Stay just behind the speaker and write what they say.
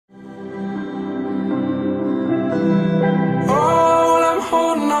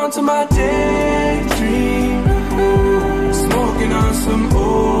on to my daydream. Smoking on some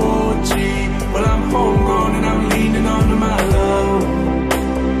OG. Well, I'm homegrown and I'm leaning on to my love.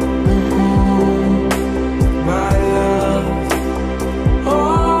 My love.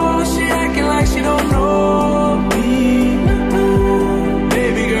 Oh, she acting like she don't know me.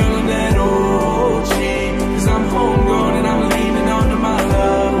 Baby girl, I'm that OG. 'Cause I'm homegrown and I'm leaning on to my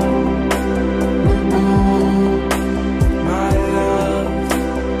love. My love.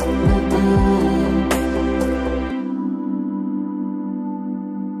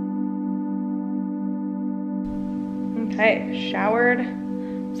 Okay, showered.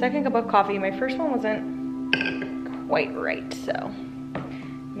 Second cup of coffee. My first one wasn't quite right, so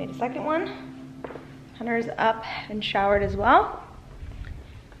made a second one. Hunter's up and showered as well.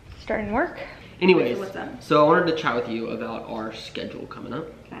 Starting work. Anyways, what's up? So I wanted to chat with you about our schedule coming up.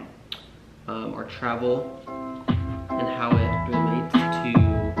 Okay. Our travel and how it relates to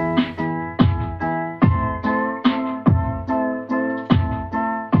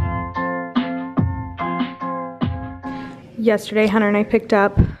Yesterday, Hunter and I picked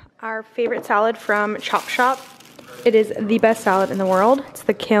up our favorite salad from Chop Shop. It is the best salad in the world. It's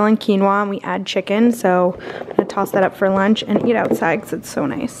the kale and quinoa, and we add chicken, so I'm gonna toss that up for lunch and eat outside because it's so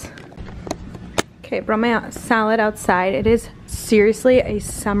nice. Okay, brought my salad outside. It is seriously a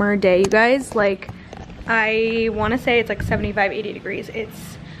summer day, you guys. Like, I wanna say it's like 75, 80 degrees.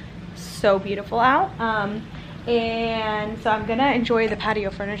 It's so beautiful out. And so I'm gonna enjoy the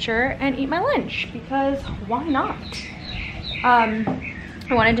patio furniture and eat my lunch because why not?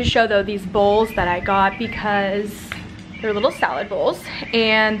 I wanted to show though these bowls that I got because they're little salad bowls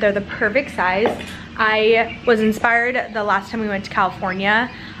and they're the perfect size. I was inspired the last time we went to California.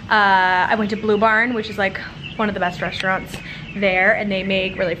 I went to Blue Barn, which is like one of the best restaurants there, and they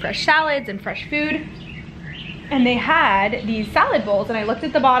make really fresh salads and fresh food. And they had these salad bowls, and I looked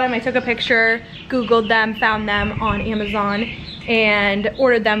at the bottom, I took a picture, Googled them, found them on Amazon, and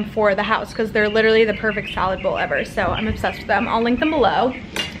ordered them for the house because they're literally the perfect salad bowl ever. So I'm obsessed with them. I'll link them below.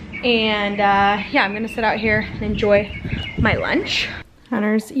 And yeah, I'm gonna sit out here and enjoy my lunch.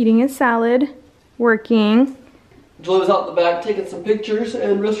 Hunter's eating his salad, working. Julie was out in the back taking some pictures,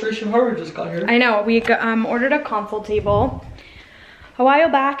 and Restoration Hardware just got here. I know, we ordered a console table a while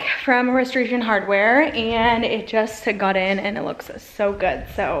back from Restoration Hardware, and it just got in and it looks so good.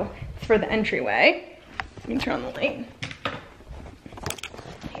 So it's for the entryway. Let me turn on the light.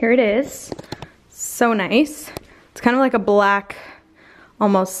 Here it is. So nice. It's kind of like a black,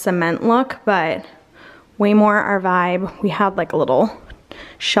 almost cement look, but way more our vibe. We had like a little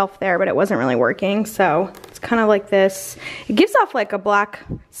shelf there, but it wasn't really working. So it's kind of like this. It gives off like a black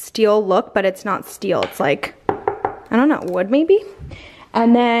steel look, but it's not steel. It's like, I don't know, wood maybe?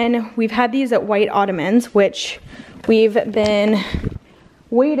 And then we've had these at white ottomans, which we've been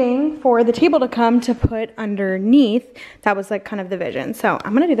waiting for the table to come to put underneath. That was like kind of the vision. So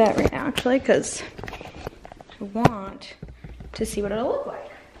I'm gonna do that right now actually, because I want to see what it'll look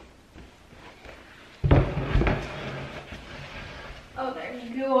like. Oh, they're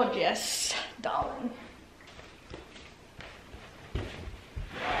gorgeous, darling.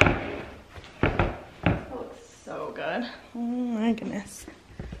 So good. Oh my goodness.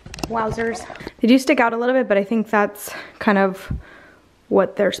 Wowzers. They do stick out a little bit, but I think that's kind of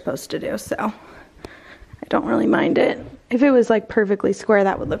what they're supposed to do, so I don't really mind it. If it was like perfectly square,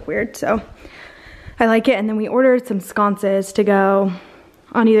 that would look weird, so I like it. And then we ordered some sconces to go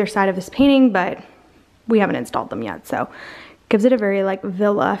on either side of this painting, but we haven't installed them yet, so it gives it a very like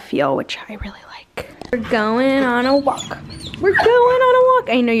villa feel, which I really like. We're going on a walk. We're going on a walk.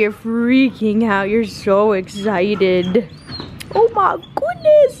 I know you're freaking out. You're so excited. Oh my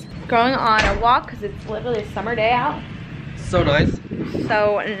goodness. Going on a walk because it's literally a summer day out. So nice.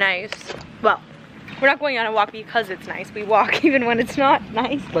 So nice. Well, we're not going on a walk because it's nice. We walk even when it's not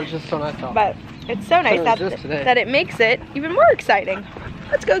nice. But it's just so nice out. But it's so nice that it makes it even more exciting.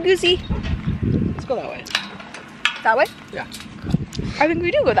 Let's go, Goosey. Let's go that way. That way? Yeah. I think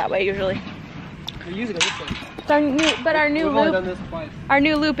we do go that way usually. We're using it this way. We've only done this twice. Our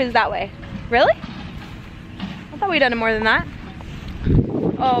new loop is that way. Really? I thought we'd done it more than that.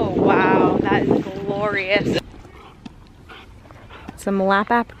 Oh wow, that is glorious. Some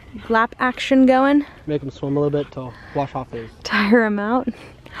lap action going. Make them swim a little bit to wash off those. Tire them out.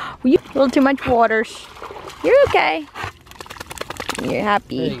 Well, you a little too much water. You're okay. You're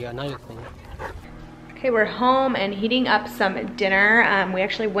happy. There you go, now you're clean. Okay, we're home and heating up some dinner. We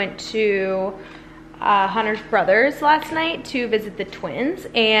actually went to Hunter's brothers last night to visit the twins,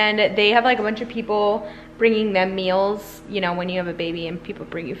 and they have like a bunch of people bringing them meals, you know, when you have a baby and people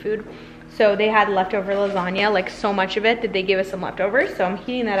bring you food. So they had leftover lasagna, like so much of it that they gave us some leftovers. So I'm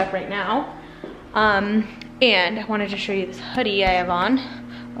heating that up right now. And I wanted to show you this hoodie I have on.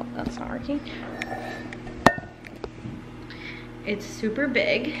 Oh, that's not working. It's super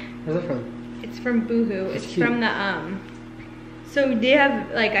big. Where's it from? It's from Boohoo. It's cute. from the, so they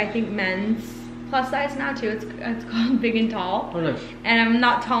have like, I think men's plus size now too. It's called Big and Tall. Oh, nice. And I'm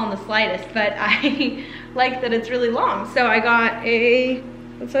not tall in the slightest, but I like that it's really long. So I got a,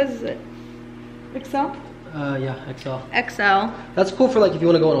 what size is it? XL? Yeah, XL. XL. That's cool for like if you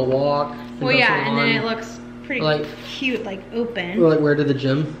want to go on a walk. Well, yeah, and then it looks pretty like, cute, like open. Or like wear to the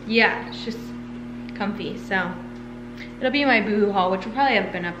gym. Yeah, it's just comfy. So it'll be my Boohoo haul, which will probably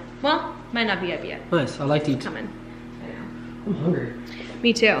have been up. Well, might not be up yet. Nice. I like to eat. Coming. I'm hungry.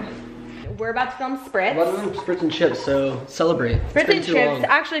 Me too. We're about to film Spritz. We're about to do Spritz and chips, so celebrate. Spritz and chips.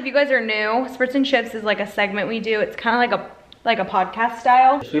 Actually, if you guys are new, Spritz and chips is like a segment we do. It's kind of like a podcast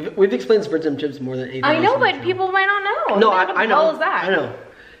style. We've explained Spritz and chips more than 8 I know, but people might not know. No, What the I know. hell is that? I know.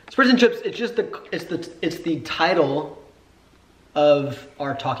 Spritz and chips. It's just it's the title of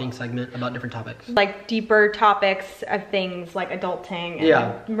our talking segment about different topics. Like deeper topics of things like adulting and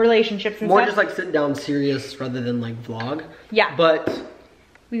Yeah. relationships and More stuff. just like sit down serious rather than like vlog. Yeah. But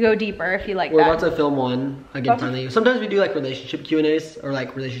we go deeper if you like we're that. about to film one again finally. Sometimes we do like relationship Q&As or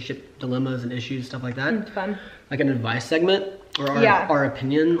like relationship dilemmas and issues, stuff like that. It's fun. Like an advice segment or Yeah. our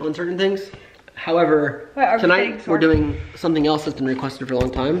opinion on certain things. However, What are we tonight saying, we're Sor? doing something else that's been requested for a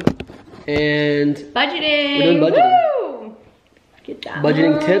long time. And Budgeting. We're doing budgeting. Woo! Get that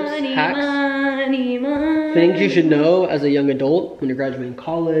Budgeting tips, money, hacks, money. things you should know as a young adult when you're graduating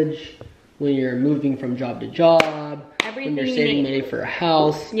college, when you're moving from job to job, Everything when you're you saving need. money for a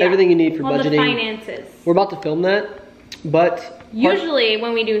house, Yeah. everything you need for All budgeting. the finances. We're about to film that, but Usually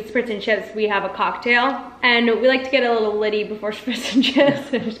when we do Spritz and chips, we have a cocktail, and we like to get a little litty before Spritz and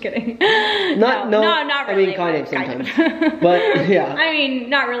chips. I'm just kidding. Not not I really. mean, kind of but sometimes. But yeah. I mean,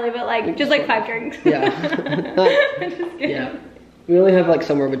 not really, but like just like 5 drinks. Yeah. Just kidding. Yeah. We only have like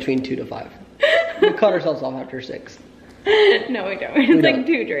somewhere between 2 to 5. We cut ourselves off after 6. No, we don't. It's like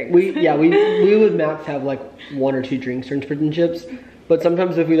 2 drinks. We would max have like 1 or 2 drinks during Spritz and chips. But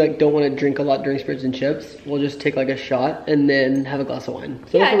sometimes if we like don't want to drink a lot during Spritz and chips, we'll just take like a shot and then have a glass of wine.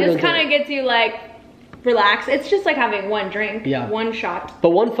 So Yeah, it just kind of gets you like relaxed. It's just like having 1 drink, Yeah. 1 shot. But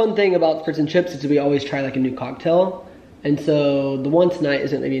one fun thing about Spritz and chips is we always try like a new cocktail. And so the one tonight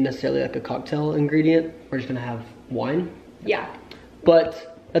isn't maybe necessarily like a cocktail ingredient. We're just gonna have wine. Yeah.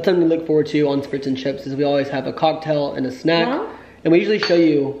 But that's something to look forward to on Spritz and chips is we always have a cocktail and a snack. Huh? And we usually show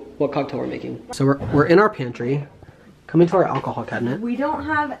you what cocktail we're making. So we're in our pantry. Come into our alcohol cabinet. We don't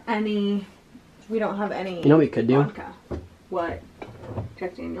have any. You know what we could do? Vodka. What?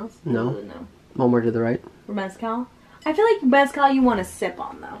 Jack Daniels? No. No. One more to the right. Or mezcal? I feel like mezcal you want to sip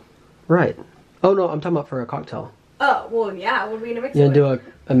on though. Right. Oh no, I'm talking about for a cocktail. Oh, well, yeah. What are we gonna mix You it gonna with?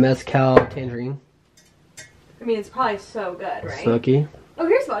 do a mezcal tangerine. I mean, it's probably so good, right? Smoky. Oh,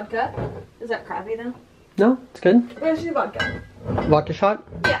 here's vodka. Is that crappy though? No, it's good. Let's do vodka. Vodka shot?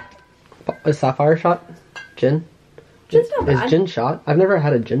 Yeah. A sapphire shot? Gin? Gin's not bad. Is gin shot? I've never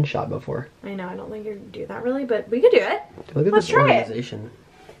had a gin shot before. I know, I don't think you can do that really, but we could do it. Look at Let's this try it. organization.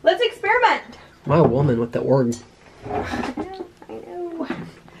 Let's experiment. My woman with the org. I know.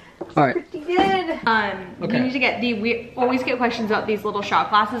 All right. Pretty good. Okay. We need to get we always get questions about these little shot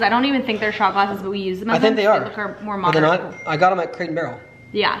glasses. I don't even think they're shot glasses, but we use them as I think them. they are. They look more But they're modern. not. I got them at Crate and Barrel.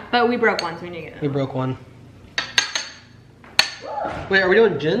 Yeah, but we broke one, so we need to get We it. broke one. Wait, are we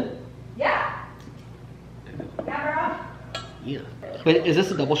doing gin? Yeah. Yeah, Yeah. Wait, is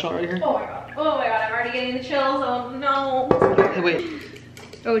this a double shot right here? bro. Oh my god. Oh my god, I'm already getting the chills. Oh no. Hey, wait.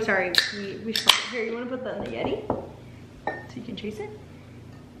 Oh, sorry. We spilled it. Here, you want to put that in the Yeti? So you can chase it?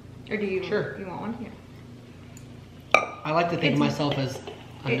 Or do you? Sure. You want one? Here. I like to think of myself as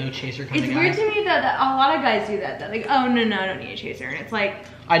a no chaser kind It's of guy. weird to me that a lot of guys do that. They're like, oh no, I don't need a chaser. And it's like,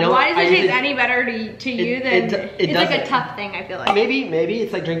 I don't- why does I it taste usually- any better to you than it it's like a doesn't. tough thing, I feel like. Maybe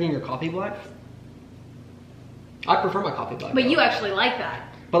it's like drinking your coffee black. I prefer my coffee black. But though. you actually like that.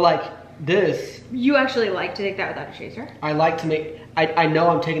 But like this, You actually like to take that without a chaser? I like to make. I know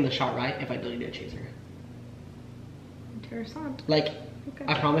I'm taking the shot right if I don't need a chaser. Interessant. Like, Okay.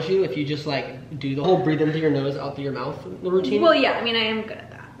 I promise you, if you just like do the whole breathe in through your nose, out through your mouth, the routine. Well, yeah, I mean, I am good at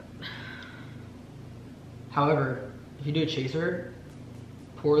that. However, if you do a chaser,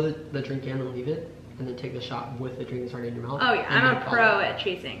 pour the drink in and leave it, and then take the shot with the drink that's already in your mouth. Oh yeah, and I'm then a follow. pro at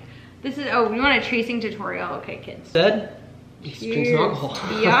chasing. This is, oh, you want a chasing tutorial? Okay, kids. Instead, just drink some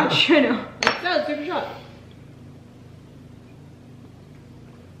alcohol. Yeah, sure no. Let's take a shot.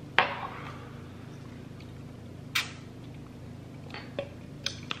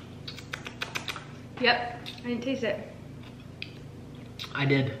 Yep, I didn't taste it. I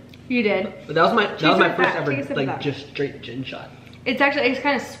did. You did. But that was my first ever Take a sip of like that. just straight gin shot. It's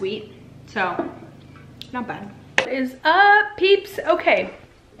kind of sweet, so not bad. What is up, peeps? Okay,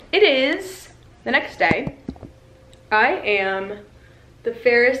 it is the next day. I am the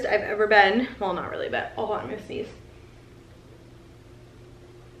fairest I've ever been. Well, not really, but hold on, I'm gonna sneeze.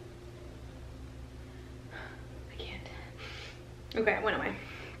 I can't. Okay, when am I?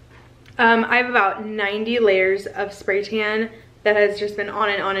 I have about 90 layers of spray tan that has just been on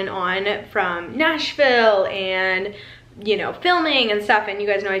and on and on from Nashville and, you know, filming and stuff. And you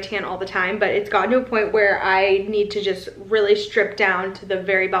guys know I tan all the time, but it's gotten to a point where I need to just really strip down to the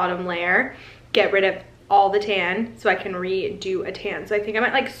very bottom layer, get rid of all the tan so I can redo a tan. So I think I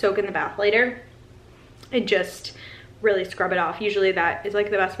might like soak in the bath later and just really scrub it off. Usually that is like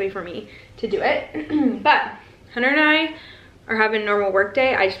the best way for me to do it. But Hunter and I are having a normal work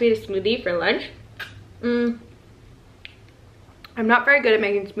day. I just made a smoothie for lunch. I'm not very good at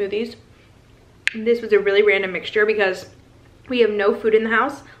making smoothies. This was a really random mixture because we have no food in the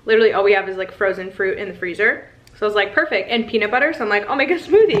house. Literally all we have is like frozen fruit in the freezer. So I was like, perfect, and peanut butter. So I'm like, I'll make a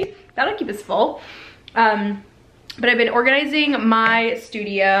smoothie. That'll keep us full. But I've been organizing my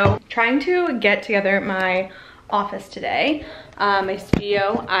studio, trying to get together my office today. My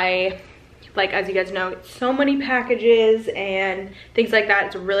studio, like, as you guys know, so many packages and things like that.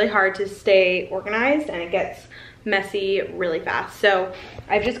 It's really hard to stay organized and it gets messy really fast. So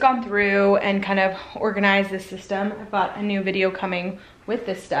I've just gone through and kind of organized the system. I've got a new video coming with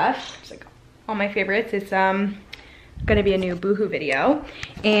this stuff. It's like all my favorites. It's gonna be a new Boohoo video.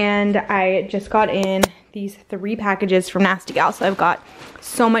 And I just got in these 3 packages from Nasty Gal. So I've got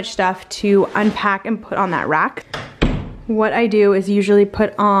so much stuff to unpack and put on that rack. What I do is usually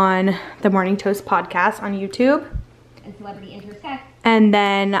put on the Morning Toast podcast on YouTube. And Celebrity Intersect. And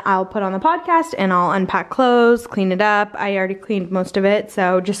then I'll put on the podcast and I'll unpack clothes, clean it up. I already cleaned most of it,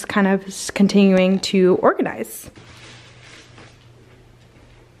 so just kind of continuing to organize.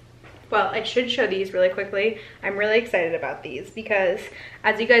 Well, I should show these really quickly. I'm really excited about these because,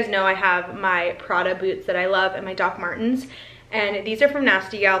 as you guys know, I have my Prada boots that I love and my Doc Martens. And these are from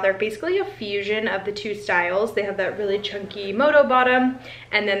Nasty Gal. They're basically a fusion of the 2 styles. They have that really chunky moto bottom,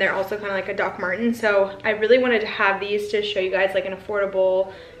 and then they're also kind of like a Doc Marten. So I really wanted to have these to show you guys like an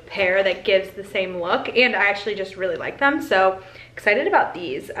affordable pair that gives the same look. And I actually just really like them. So excited about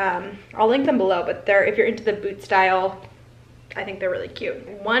these. I'll link them below, but if you're into the boot style, I think they're really cute.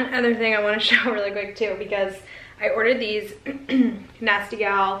 One other thing I want to show really quick too, because I ordered these Nasty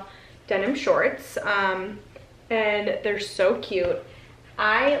Gal denim shorts. And they're so cute.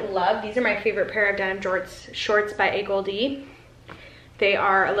 I love, these are my favorite pair of denim shorts by A Goldie. They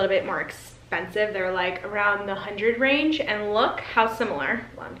are a little bit more expensive. They're like around the 100 range, and look how similar.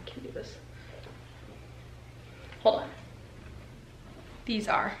 Hold on, can you do this? Hold on. These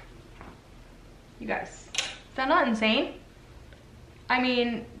are. You guys, is that not insane? I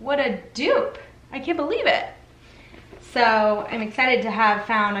mean, what a dupe. I can't believe it. So I'm excited to have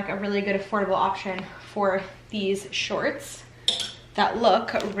found like a really good affordable option for these shorts that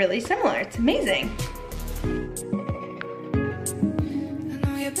look really similar. It's amazing.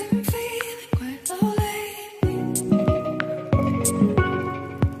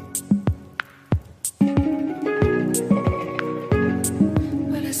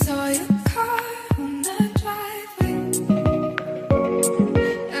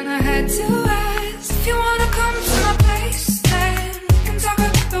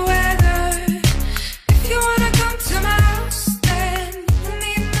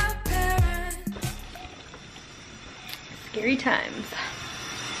 Scary times.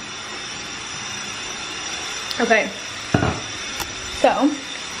 Okay, so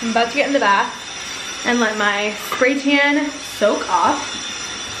I'm about to get in the bath and let my spray tan soak off.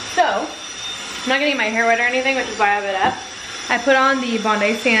 So I'm not getting my hair wet or anything, which is why I have it up. I put on the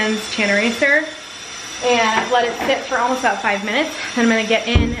Bondi Sands Tan Eraser and I've let it sit for almost about 5 minutes. Then I'm gonna get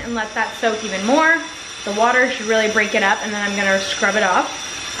in and let that soak even more. The water should really break it up, and then I'm gonna scrub it off.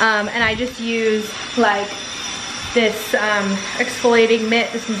 And I just use like this exfoliating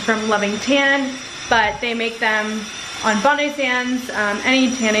mitt. This is from Loving Tan, but they make them on Bondi Sands.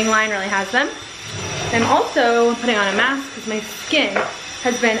 Any tanning line really has them. I'm also putting on a mask because my skin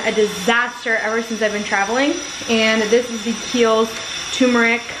has been a disaster ever since I've been traveling. And this is the Kiehl's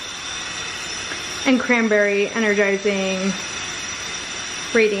Turmeric and Cranberry Energizing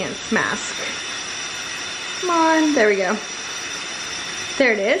Radiance Mask. Come on, there we go.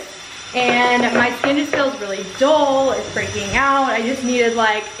 There it is. And my skin just feels really dull, it's breaking out. I just needed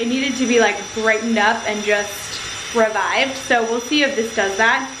it needed to be like brightened up and just revived. So we'll see if this does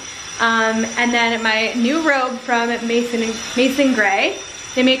that. And then my new robe from Mason Gray.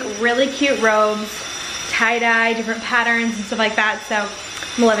 They make really cute robes, tie-dye, different patterns and stuff like that. So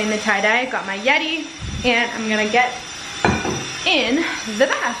I'm loving the tie-dye. Got my Yeti, and I'm gonna get in the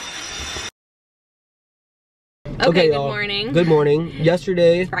bath. Okay, good morning. Good morning.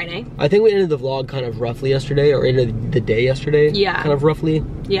 Yesterday, Friday. I think we ended the vlog kind of roughly yesterday, or ended the day yesterday. Yeah. Kind of roughly.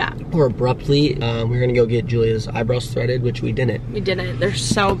 Yeah. Or abruptly. We were gonna go get Julia's eyebrows threaded, which we didn't. We didn't. They're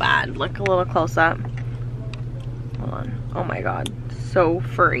so bad. Look a little close up. Hold on. Oh my god. So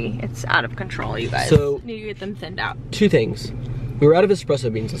furry. It's out of control, you guys. So, need to get them thinned out. Two things. We were out of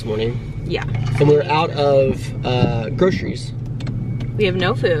espresso beans this morning. Yeah. And we were out of groceries. We have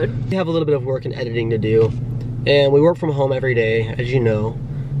no food. We have a little bit of work and editing to do. And we work from home every day, as you know.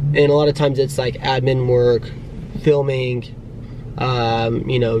 And a lot of times it's like admin work, filming,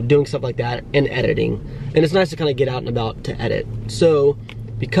 you know, doing stuff like that, and editing. And it's nice to kind of get out and about to edit. So,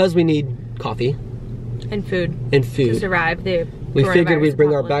 because we need coffee. And food. To survive the we figured we'd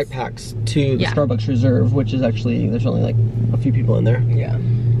bring apocalypse. our backpacks to the Starbucks Reserve, which is actually, there's only like a few people in there. Yeah.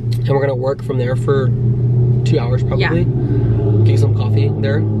 And we're gonna work from there for 2 hours probably. Yeah. Get some coffee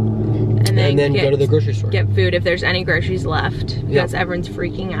there. And then go to the grocery store. Get food if there's any groceries left, because everyone's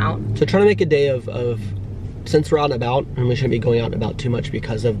freaking out. So trying to make a day of since we're out and about, and we shouldn't be going out and about too much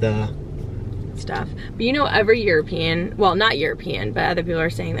because of the stuff. But you know, every European, well, not European, but other people are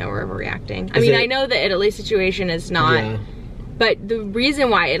saying that we're overreacting. I mean, I know the Italy situation is not, but the reason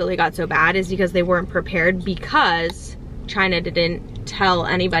why Italy got so bad is because they weren't prepared, because China didn't tell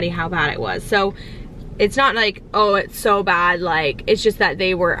anybody how bad it was. So it's not like, oh, it's so bad, like, it's just that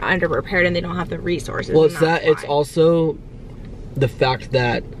they were underprepared and they don't have the resources. Well, it's that, it's also the fact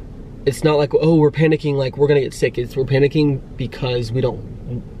that it's not like, oh, we're panicking like we're gonna get sick. It's we're panicking because we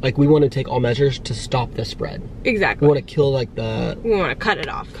don't, like, we want to take all measures to stop the spread. Exactly. We want to kill like the, we want to cut it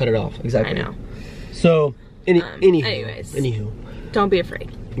off. Cut it off, exactly. I know. So, anyways. Anywho. Don't be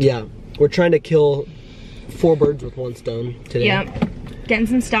afraid. Yeah, we're trying to kill 4 birds with 1 stone today. Yep. Getting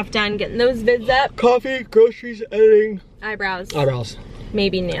some stuff done, getting those vids up. Coffee, groceries, editing. Eyebrows. Eyebrows.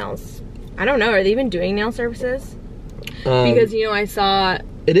 Maybe nails. I don't know, are they even doing nail services? Because, you know, I saw...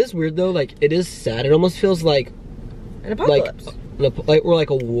 It is weird though, like, it is sad. It almost feels like... An apocalypse. Like, or like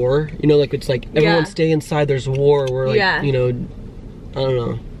a war. You know, like, it's like, everyone stay inside, there's war. We're like, you know, I don't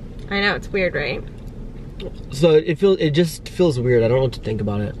know. I know, it's weird, right? So it just feels weird. I don't know what to think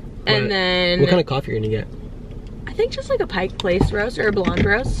about it. And then... What kind of coffee are you gonna get? I think just like a Pike Place roast or a blonde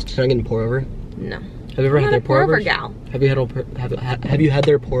roast. Can I get a pour over? No. Have you ever had their pour overs? Gal. Have you had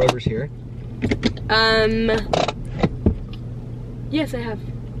their pour overs here? Yes, I have.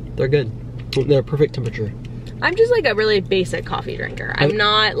 They're good. They're perfect temperature. I'm just like a really basic coffee drinker. I'm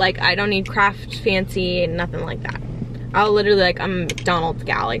not like, I don't need craft fancy, nothing like that. I'll literally, like, I'm a McDonald's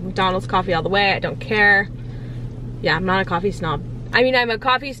gal. Like, McDonald's coffee all the way, I don't care. Yeah, I'm not a coffee snob. I mean, I'm a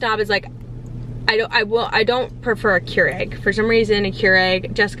coffee snob is like, I don't prefer a Keurig. For some reason, a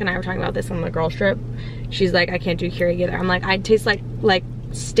Keurig, Jessica and I were talking about this on the girls trip. She's like, I can't do Keurig either. I'm like, it tastes like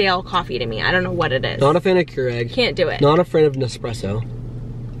stale coffee to me. I don't know what it is. Not a fan of Keurig. Can't do it. Not a fan of Nespresso.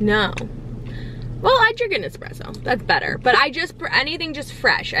 No. Well, I drink an espresso. That's better. But I just, anything just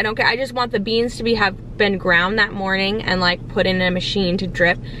fresh. I don't care. I just want the beans to have been ground that morning and like put in a machine to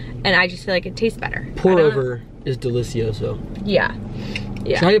drip. And I just feel like it tastes better. Pour over is delicioso. Yeah.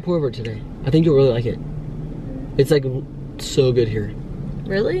 Yeah. Try a pour over today. I think you'll really like it. It's like so good here.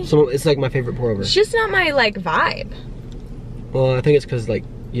 Really? So it's like my favorite pour over. It's just not my like vibe. Well, I think it's because like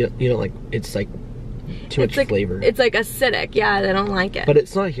you don't like, it's like too much flavor. It's like acidic. Yeah, they don't like it. But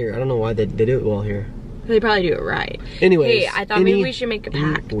it's not here. I don't know why they do it well here. They probably do it right. Anyways. Hey, I thought maybe we should make a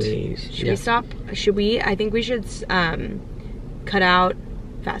pact. Should we stop? Should we? I think we should cut out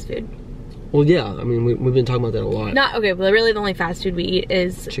fast food. Well, yeah. I mean, we've been talking about that a lot. Not okay. But really, the only fast food we eat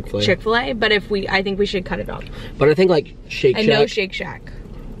is Chick-fil-A. But I think we should cut it off. But I think like Shake Shack. And no Shake Shack.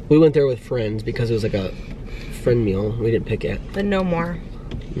 We went there with friends because it was like a friend meal. We didn't pick it. But no more.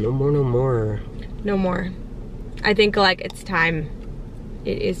 No more. No more. No more. I think like it's time.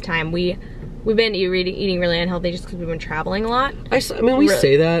 It is time. We've been eating really unhealthy just because we've been traveling a lot. I mean, we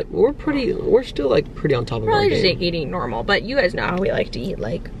say that. We're still like pretty on top of our game. Probably just eating normal, but you guys know how we like to eat.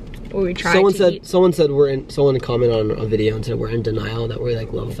 Like, we try someone to eat. Someone said someone commented on a video and said we're in denial that we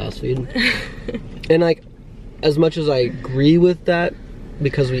like love fast food. And like, as much as I agree with that,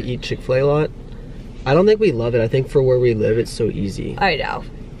 because we eat Chick-fil-A a lot, I don't think we love it. I think for where we live, it's so easy. I know.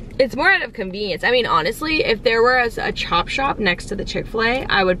 It's more out of convenience. I mean, honestly, if there were a chop shop next to the Chick-fil-A,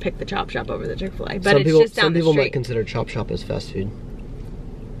 I would pick the chop shop over the Chick-fil-A. But it's just down the street. Some people might consider chop shop as fast food.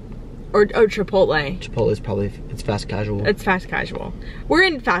 Or Chipotle. Chipotle is probably, it's fast casual. It's fast casual. We're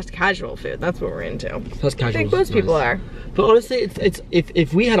in fast casual food. That's what we're into. Fast casual. I think most people are. But honestly, it's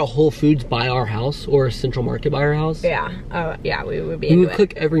if we had a Whole Foods by our house or a Central Market by our house. Yeah. Oh yeah, we would be. We would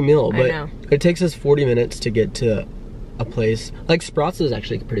cook every meal, but I know. it takes us 40 minutes to get to a place. Like Sprouts is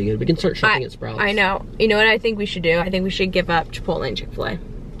actually pretty good. We can start shopping at Sprouts. I know. You know what I think we should do? I think we should give up Chipotle and Chick-fil-A.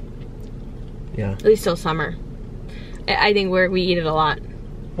 Yeah. At least till summer. I think we eat it a lot.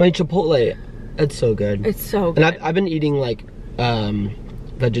 I mean, Chipotle, it's so good. It's so good. And I've been eating like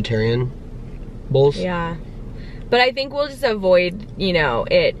vegetarian bowls. Yeah. But I think we'll just avoid, you know,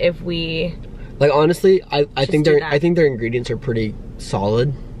 it if we like honestly, I think their ingredients are pretty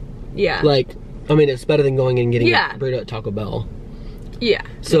solid. Yeah. Like, I mean, it's better than going and getting a Yeah. burrito at Taco Bell. Yeah.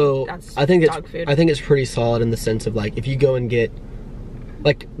 So That's I think dog food. it's pretty solid in the sense of like if you go and get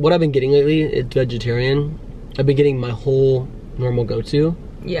like what I've been getting lately, it's vegetarian. I've been getting my whole normal go-to.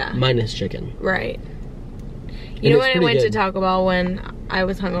 Yeah. Minus chicken. Right. You know when I went to Taco Bell when I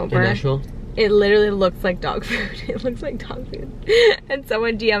was hungover? In Nashville? It literally looks like dog food. It looks like dog food. And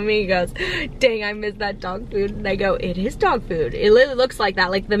someone DM'd me and goes, dang, I miss that dog food. And I go, it is dog food. It literally looks like that.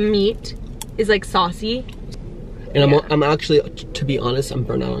 Like the meat is like saucy. And I'm actually, to be honest, I'm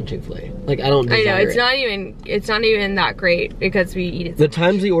burnt out on Chick-fil-A. Like I don't desire I know, it's not even that great because we eat it so The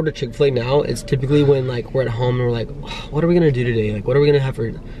times we order Chick-fil-A now, it's typically when like we're at home and we're like, oh, what are we gonna do today? Like what are we gonna have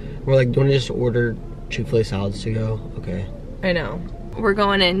for, we're like, do you wanna just order Chick-fil-A salads to go? Okay. I know. We're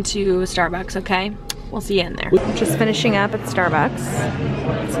going into Starbucks, okay? We'll see you in there. Just finishing up at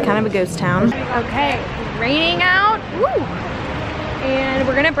Starbucks. It's kind of a ghost town. Okay, raining out. Woo! And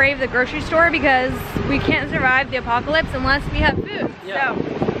we're gonna brave the grocery store because we can't survive the apocalypse unless we have food. Yeah. So,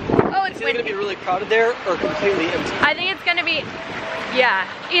 oh, it's either gonna be really crowded there or completely empty. I think it's gonna be, yeah,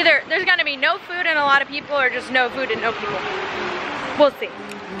 either there's gonna be no food and a lot of people or just no food and no people. We'll see.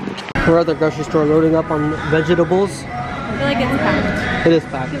 We're at the grocery store loading up on vegetables. I feel like it's packed. It is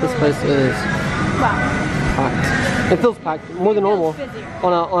packed. This place is packed. It feels packed more than normal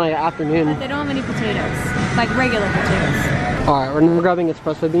on an afternoon. They don't have any potatoes, like regular potatoes. All right, we're grabbing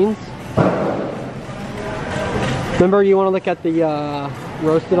espresso beans. Remember, you want to look at the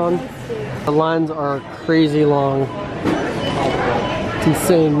roasted on? The lines are crazy long. It's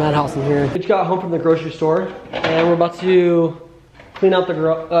insane madhouse in here. We just got home from the grocery store, and we're about to clean out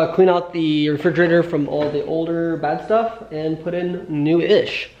the refrigerator from all the older bad stuff and put in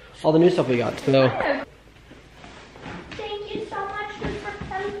new-ish, all the new stuff we got. So. Thank you so much for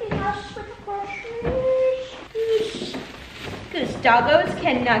helping us with the groceries. Because doggos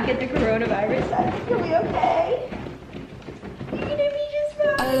cannot get the coronavirus. I think you'll be okay. You're gonna be just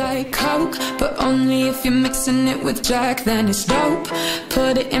fine. I like Coke, but only if you're mixing it with Jack, then it's dope.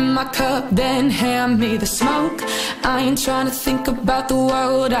 Put it in my cup, then hand me the smoke. I ain't trying to think about the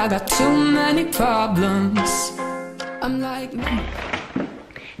world, I got too many problems. I'm like,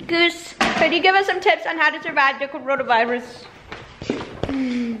 Goose, could you give us some tips on how to survive the coronavirus?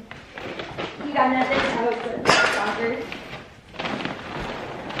 You got nothing?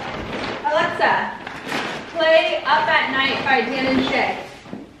 Alexa, play Up at Night by Dan and Shay.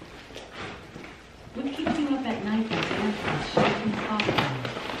 What keeps you up at night?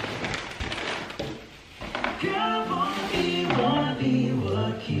 Wanna be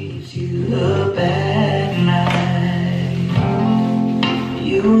what keeps you up at night.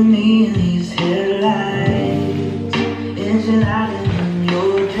 You and me in these headlights, engine out in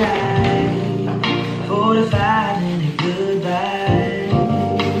your drive, 45 and a goodbye.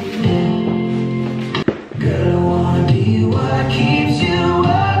 Girl, I wanna be what keeps you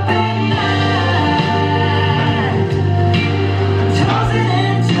up at night. Tossing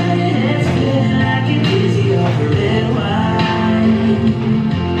and turning and spinning like an easy over red wine.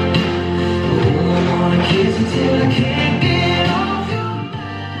 Oh, I wanna kiss you till I can't get off your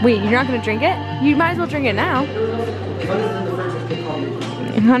mind. Wait, you're not gonna drink it? You might as well drink it now.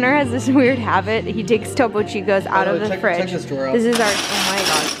 Hunter has this weird habit. He takes Topo Chicos out of the fridge. check this drawer out. This is our, oh my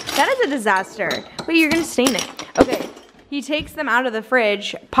god. That is a disaster. Wait, you're gonna stain it. Okay, he takes them out of the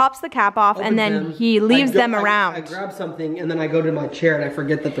fridge, pops the cap off, and then he leaves them around. I grab something and then I go to my chair and I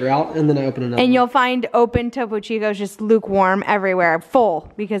forget that they're out and then I open another. And you'll find open Topo Chicos just lukewarm everywhere, full,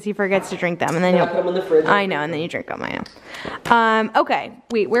 because he forgets to drink them. And then I put them in the fridge. I know, and then you drink them, I know. Okay,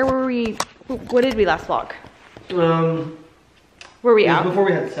 wait, where were we? What did we last vlog? Were we out? Before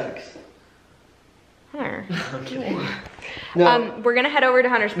we had sex. Hunter. No. We're gonna head over to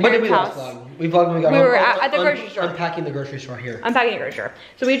Hunter's What did parents' we last house. vlog? We vlogged when we got We home. were at the grocery store. Unpacking the grocery store here. Unpacking the grocery store.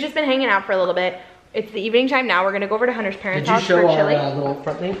 So we've just been hanging out for a little bit. It's the evening time now. We're gonna go over to Hunter's parents' Did you house for show chili. our little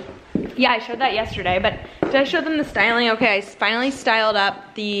front thing? Yeah, I showed that yesterday, but did I show them the styling? Okay, I finally styled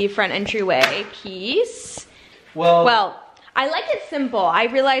up the front entryway keys. Well, I like it simple. I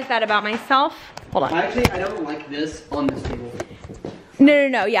realized that about myself. Hold on. Actually, I don't like this on this table.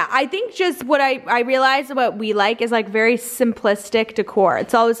 No, yeah. I think just what I realized what we like is like very simplistic decor.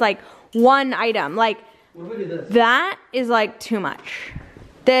 It's always like one item. Like, what if we do this? That is like too much.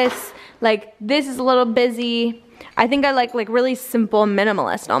 This is a little busy. I think I like really simple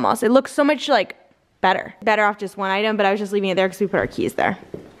minimalist almost. It looks so much like better. Better off just one item, but I was just leaving it there because we put our keys there.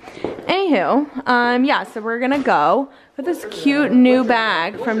 Anywho, yeah, so we're gonna go with this cute new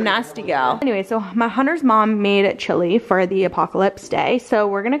bag from Nasty Gal. Anyway, so my Hunter's mom made chili for the Apocalypse Day, so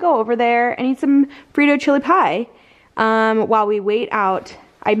we're gonna go over there and eat some Frito chili pie while we wait out.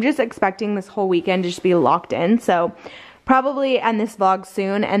 I'm just expecting this whole weekend to just be locked in, so probably end this vlog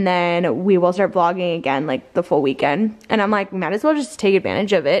soon, and then we will start vlogging again like the full weekend. And I'm like, we might as well just take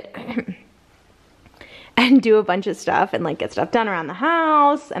advantage of it and do a bunch of stuff and like get stuff done around the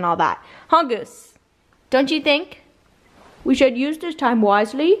house and all that. Huh, Goose? Don't you think we should use this time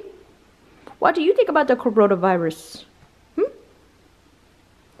wisely? What do you think about the coronavirus?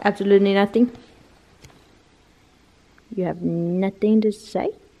 Absolutely nothing. You have nothing to say?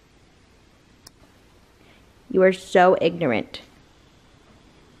 You are so ignorant.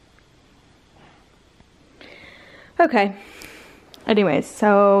 Okay. Anyways,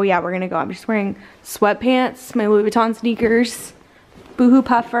 so yeah, we're gonna go. I'm just wearing sweatpants, my Louis Vuitton sneakers, Boohoo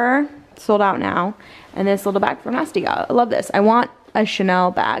puffer, sold out now, and this little bag from Nasty Gal. I love this. I want a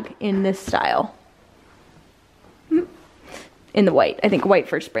Chanel bag in this style. In the white. I think white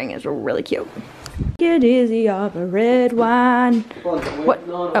for spring is really cute. Get dizzy off a red wine. What?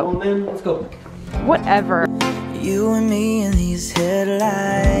 Oh, man, let's go. Whatever. You and me in these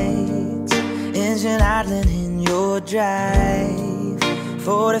headlights, engine idling in your drive,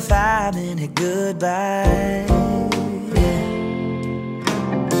 45-minute goodbye.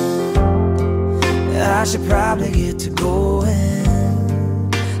 I should probably get to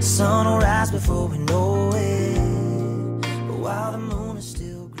going. Sun will rise before we know it, but while the moon is still